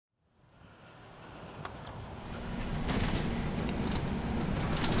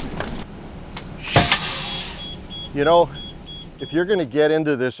You know, if you're going to get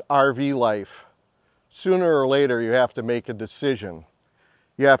into this RV life, sooner or later you have to make a decision.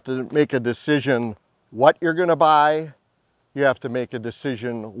 You have to make a decision what you're going to buy. You have to make a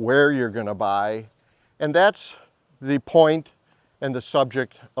decision where you're going to buy. And that's the point and the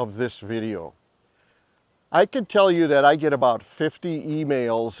subject of this video. I can tell you that I get about 50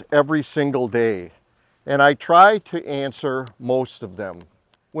 emails every single day, and I try to answer most of them.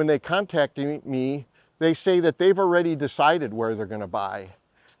 When they contact me, they say that they've already decided where they're going to buy.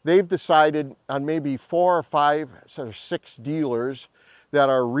 They've decided on maybe 4 or 5 or 6 dealers that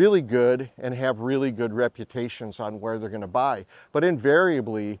are really good and have really good reputations on where they're going to buy. But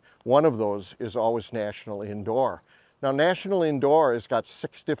invariably, one of those is always National Indoor. Now, National Indoor has got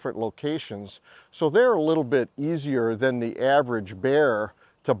 6 different locations, so they're a little bit easier than the average bear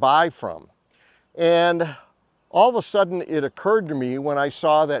to buy from. And all of a sudden, it occurred to me when I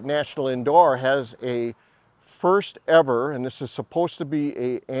saw that National Indoor has a first ever, and this is supposed to be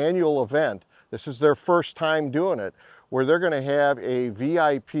an annual event. This is their first time doing it, where they're going to have a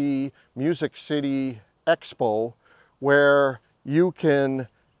VIP Music City Expo where you can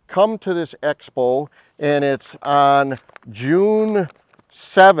come to this expo, and it's on June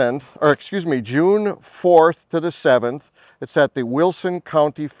 4th to the 7th. It's at the Wilson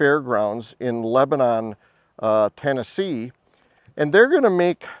County Fairgrounds in Lebanon, Tennessee, and they're going to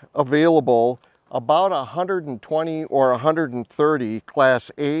make available about 120 or 130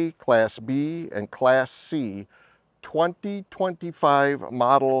 Class A, Class B, and Class C 2025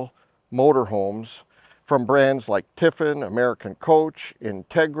 model motorhomes from brands like Tiffin, American Coach,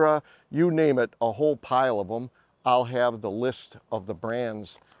 Integra, you name it, a whole pile of them. I'll have the list of the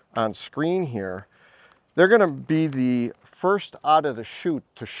brands on screen here. They're going to be the first out of the chute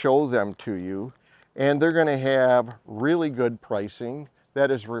to show them to you, and they're going to have really good pricing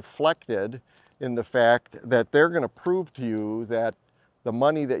that is reflected in the fact that they're going to prove to you that the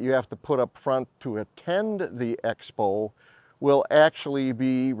money that you have to put up front to attend the expo will actually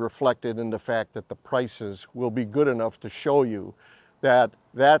be reflected in the fact that the prices will be good enough to show you that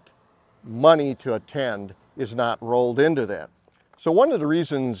that money to attend is not rolled into that. So one of the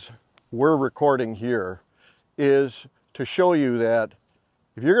reasons we're recording here is to show you that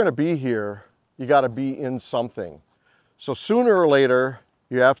if you're going to be here, you got to be in something. So sooner or later,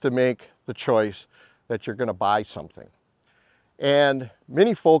 you have to make the choice that you're going to buy something. And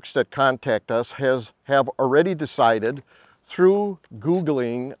many folks that contact us have already decided through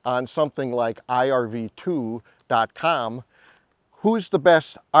Googling on something like IRV2.com, who's the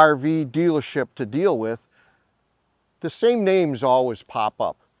best RV dealership to deal with. The same names always pop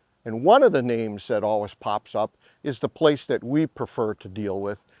up. And one of the names that always pops up is the place that we prefer to deal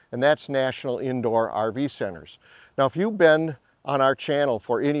with, and that's National Indoor RV Centers. Now, if you've been on our channel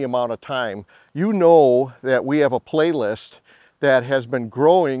for any amount of time, you know that we have a playlist that has been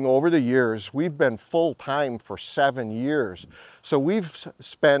growing over the years. We've been full-time for 7 years. So we've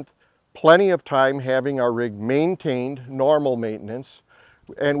spent plenty of time having our rig maintained, normal maintenance,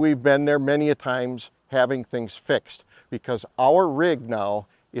 and we've been there many a times having things fixed, because our rig now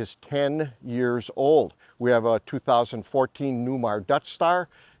is 10 years old. We have a 2014 Newmar Dutch Star.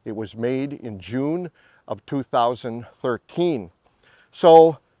 It was made in June of 2013.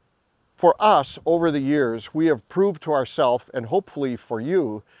 So for us, over the years, we have proved to ourselves, and hopefully for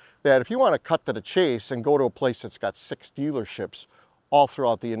you, that if you want to cut to the chase and go to a place that's got 6 dealerships all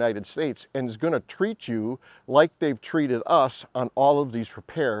throughout the United States and is going to treat you like they've treated us on all of these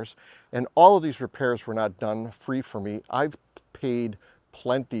repairs, and all of these repairs were not done free for me. I've paid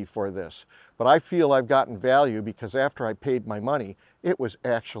plenty for this, but I feel I've gotten value because after I paid my money, it was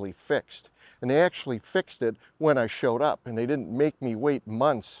actually fixed. And they actually fixed it when I showed up, and they didn't make me wait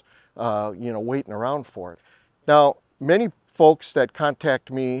months waiting around for it. Now, many folks that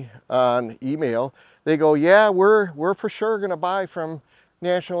contact me on email, they go, yeah, we're for sure going to buy from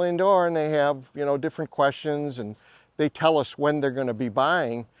National Indoor, and they have, different questions, and they tell us when they're going to be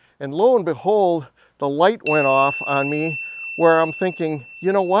buying. And lo and behold, the light went off on me where I'm thinking,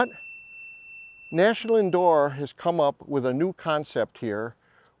 you know what? National Indoor has come up with a new concept here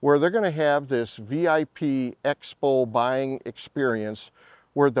where they're going to have this VIP Expo buying experience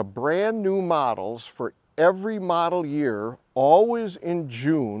where the brand new models for every model year, always in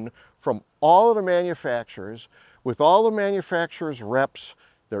June, from all of the manufacturers, with all the manufacturers' reps,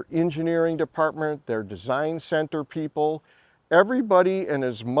 their engineering department, their design center people, everybody and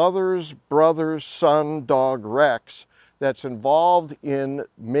his mother's brother's son dog Rex that's involved in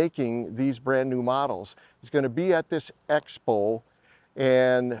making these brand new models is going to be at this expo,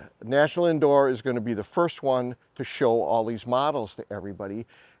 and National Indoor is going to be the first one to show all these models to everybody.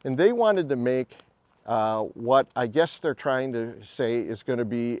 And they wanted to make what I guess they're trying to say is going to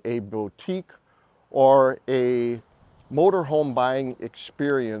be a boutique or a motorhome buying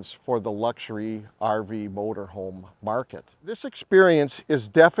experience for the luxury RV motorhome market. This experience is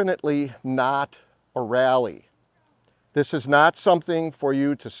definitely not a rally. This is not something for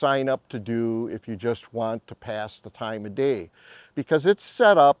you to sign up to do if you just want to pass the time of day, because it's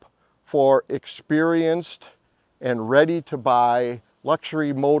set up for experienced and ready to buy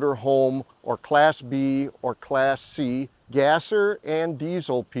luxury motorhome or Class B or Class C gasser and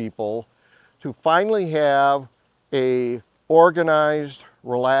diesel people to finally have a organized,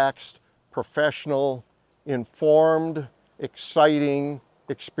 relaxed, professional, informed, exciting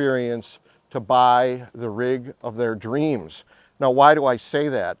experience to buy the rig of their dreams. Now, why do I say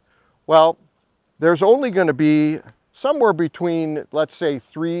that? Well, there's only going to be somewhere between, let's say,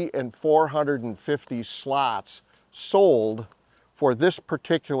 300 and 450 slots sold for this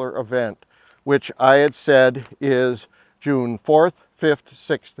particular event, which I had said is June 4th, 5th,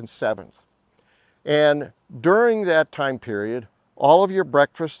 6th, and 7th. And during that time period, all of your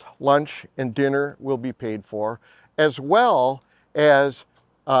breakfast, lunch, and dinner will be paid for, as well as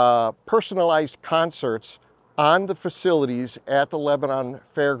personalized concerts on the facilities at the Lebanon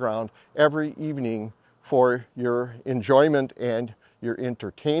Fairground every evening for your enjoyment and your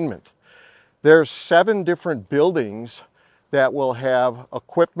entertainment. There's 7 different buildings that will have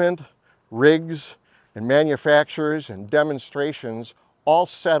equipment, rigs, and manufacturers and demonstrations all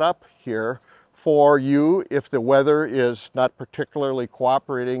set up here for you if the weather is not particularly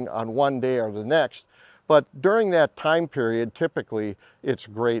cooperating on one day or the next. But during that time period, typically it's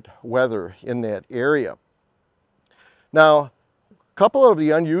great weather in that area. Now, a couple of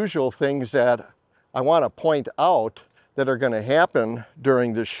the unusual things that I want to point out that are going to happen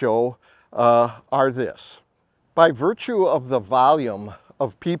during this show are this. By virtue of the volume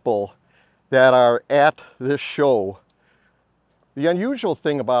of people that are at this show, the unusual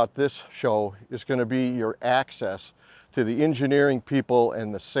thing about this show is going to be your access to the engineering people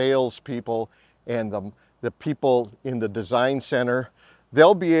and the sales people and the people in the design center.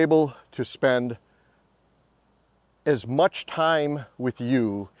 They'll be able to spend as much time with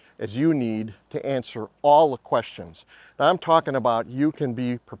you as you need to answer all the questions. Now, I'm talking about you can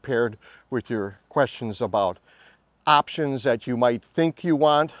be prepared with your questions about options that you might think you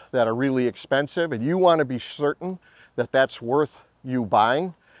want that are really expensive, and you want to be certain that that's worth you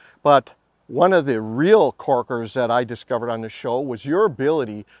buying. But one of the real corkers that I discovered on the show was your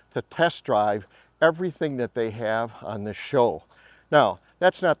ability to test drive everything that they have on this show. Now,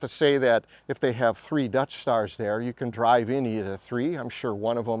 that's not to say that if they have 3 Dutch Stars there, you can drive any of the 3. I'm sure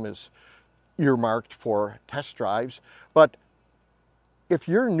one of them is earmarked for test drives. But if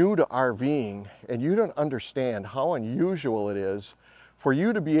you're new to RVing and you don't understand how unusual it is for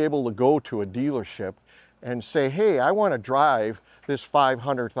you to be able to go to a dealership and say, hey, I want to drive this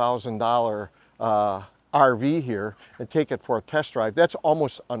 $500,000 RV here and take it for a test drive, that's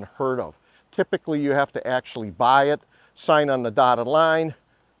almost unheard of. Typically, you have to actually buy it, sign on the dotted line,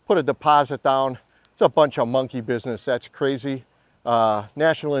 put a deposit down. It's a bunch of monkey business. That's crazy.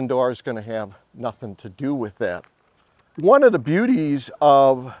 National Indoor is going to have nothing to do with that. One of the beauties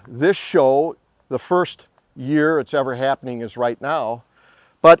of this show, the first year it's ever happening is right now,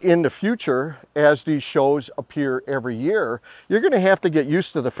 but in the future, as these shows appear every year, you're going to have to get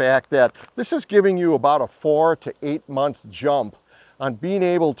used to the fact that this is giving you about a 4 to 8 month jump on being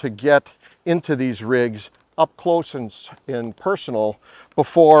able to get into these rigs up close and personal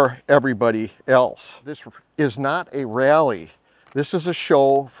before everybody else. This is not a rally. This is a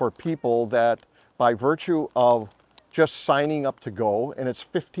show for people that, by virtue of just signing up to go, and it's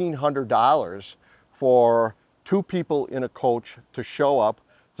 $1,500 for 2 people in a coach to show up,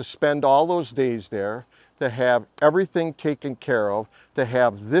 to spend all those days there, to have everything taken care of, to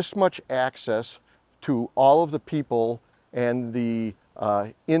have this much access to all of the people and the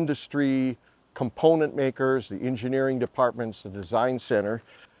industry component makers, the engineering departments, the design center.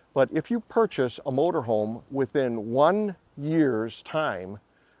 But if you purchase a motorhome within 1 year's time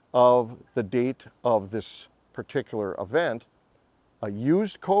of the date of this particular event, a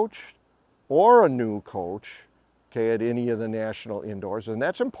used coach or a new coach, okay, at any of the national indoors, and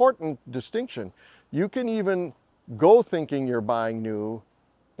that's important distinction. You can even go thinking you're buying new,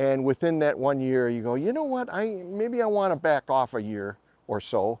 and within that 1 year you go, you know what, maybe I want to back off a year or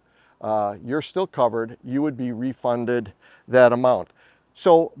so. You're still covered. You would be refunded that amount.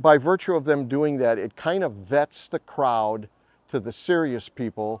 So by virtue of them doing that, it kind of vets the crowd to the serious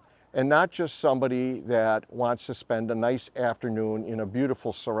people and not just somebody that wants to spend a nice afternoon in a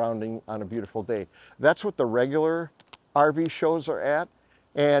beautiful surrounding on a beautiful day. That's what the regular RV shows are at.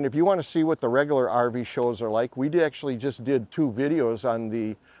 And if you want to see what the regular RV shows are like, we actually just did 2 videos on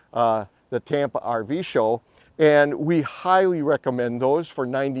the Tampa RV show, and we highly recommend those for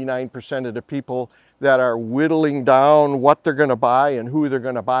 99% of the people that are whittling down what they're going to buy and who they're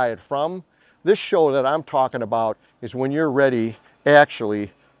going to buy it from. This show that I'm talking about is when you're ready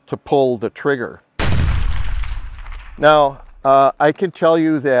actually to pull the trigger. Now, I can tell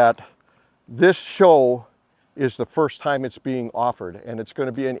you that this show is the first time it's being offered, and it's going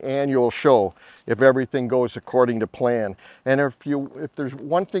to be an annual show if everything goes according to plan. And if there's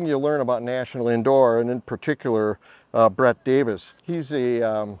one thing you learn about National Indoor, and in particular Brett Davis, he's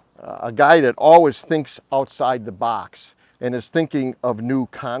a guy that always thinks outside the box and is thinking of new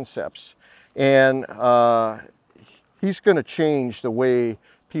concepts. And he's going to change the way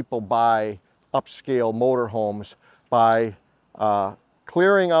people buy upscale motorhomes by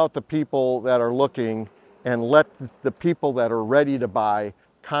clearing out the people that are looking and let the people that are ready to buy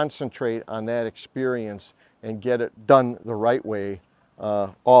concentrate on that experience and get it done the right way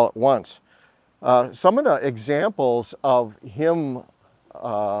all at once. Some of the examples of him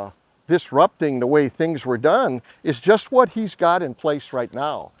disrupting the way things were done is just what he's got in place right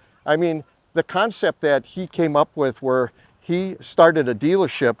now. I mean, the concept that he came up with, where he started a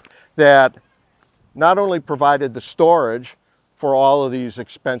dealership that not only provided the storage for all of these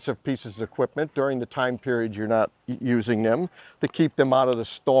expensive pieces of equipment during the time period you're not using them, to keep them out of the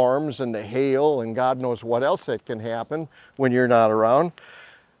storms and the hail and God knows what else that can happen when you're not around.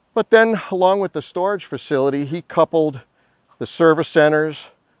 But then along with the storage facility, he coupled the service centers,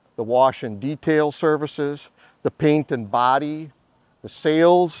 the wash and detail services, the paint and body, the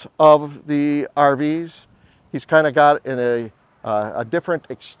sales of the RVs. He's kind of got in a different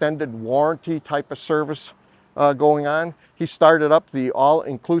extended warranty type of service going on. He started up the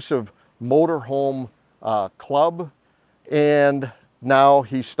all-inclusive motorhome club, and now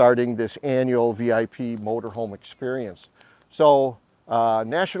he's starting this annual VIP motorhome experience. So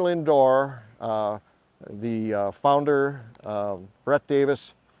National Indoor, the founder, Brett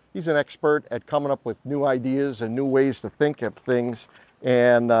Davis, he's an expert at coming up with new ideas and new ways to think of things,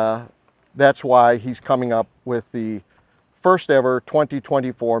 and that's why he's coming up with the first ever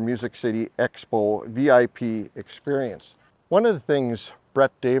 2024 Music City Expo VIP experience. One of the things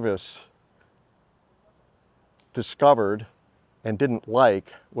Brett Davis discovered and didn't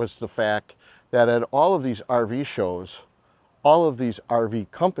like was the fact that at all of these RV shows, all of these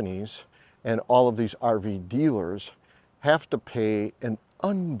RV companies and all of these RV dealers have to pay an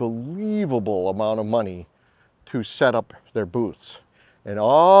unbelievable amount of money to set up their booths. And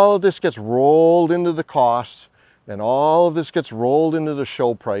all of this gets rolled into the costs, and all of this gets rolled into the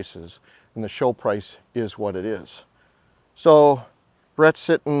show prices, and the show price is what it is. So Brett's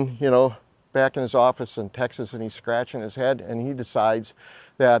sitting, you know, back in his office in Texas, and he's scratching his head, and he decides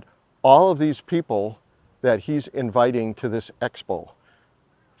that all of these people that he's inviting to this expo,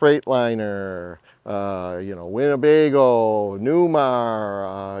 Freightliner, you know, Winnebago,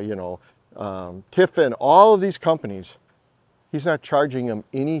 Newmar, you know, Tiffin, all of these companies, he's not charging them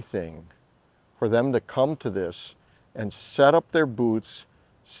anything for them to come to this and set up their booths,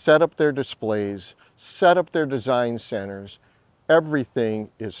 set up their displays, set up their design centers. Everything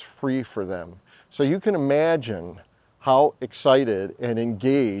is free for them. So you can imagine how excited and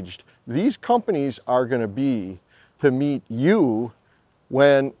engaged these companies are going to be to meet you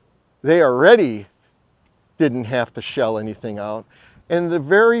when they already didn't have to shell anything out. And the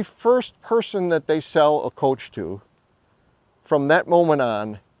very first person that they sell a coach to, from that moment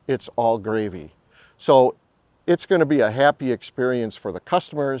on, it's all gravy. So it's going to be a happy experience for the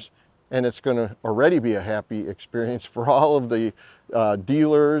customers, and it's going to already be a happy experience for all of the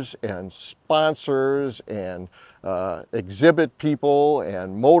dealers and sponsors and exhibit people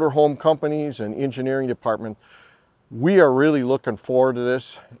and motorhome companies and engineering department. We are really looking forward to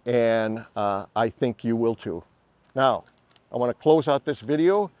this, and I think you will too. Now, I want to close out this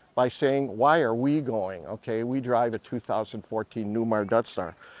video by saying, why are we going? Okay, we drive a 2014 Newmar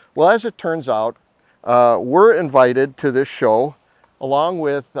Duster. Well, as it turns out, we're invited to this show along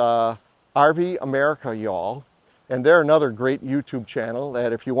with RV America Y'all, and they're another great YouTube channel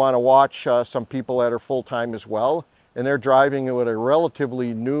that if you want to watch some people that are full-time as well, and they're driving with a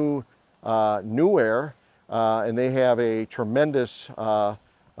relatively new New-Air, and they have a tremendous kind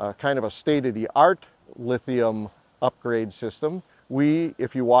of a state-of-the-art lithium upgrade system. We,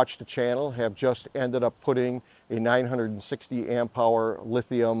 if you watch the channel, have just ended up putting a 960 amp hour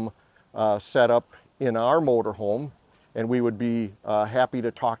lithium setup in our motorhome, and we would be happy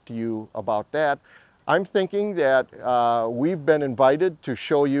to talk to you about that. I'm thinking that we've been invited to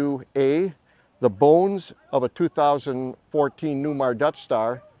show you The bones of a 2014 Newmar Dutch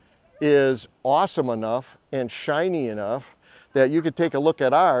Star is awesome enough and shiny enough that you could take a look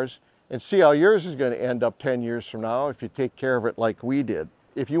at ours and see how yours is going to end up 10 years from now if you take care of it like we did.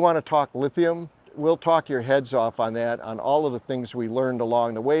 If you want to talk lithium, we'll talk your heads off on that, on all of the things we learned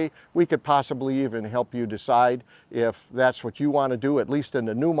along the way. We could possibly even help you decide if that's what you want to do, at least in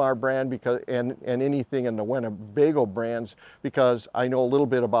the Newmar brand, because and anything in the Winnebago brands, because I know a little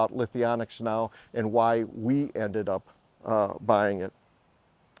bit about lithionics now and why we ended up buying it.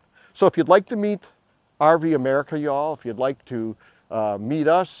 So if you'd like to meet RV America, y'all, if you'd like to meet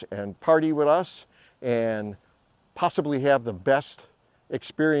us and party with us and possibly have the best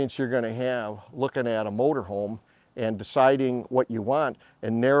experience you're going to have looking at a motorhome and deciding what you want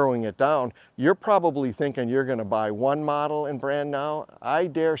and narrowing it down, you're probably thinking you're going to buy one model and brand now. I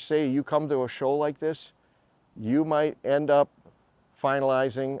dare say you come to a show like this, you might end up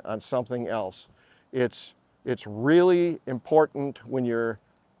finalizing on something else. It's really important when you're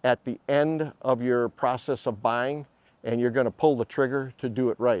at the end of your process of buying and you're going to pull the trigger to do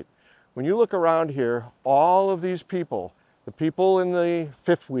it right. When you look around here, all of these people, the people in the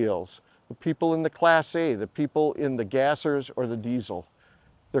fifth wheels, the people in the Class A, the people in the gassers or the diesel,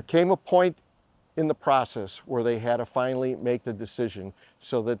 there came a point in the process where they had to finally make the decision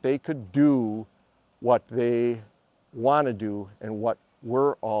so that they could do what they want to do and what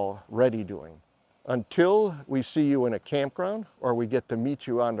we're already doing. Until we see you in a campground or we get to meet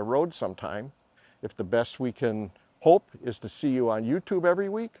you on the road sometime, if the best we can hope is to see you on YouTube every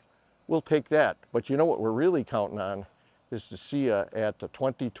week, we'll take that. But you know what we're really counting on is to see you at the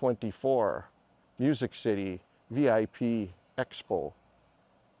 2024 Music City VIP Expo.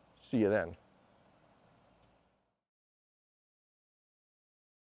 See you then.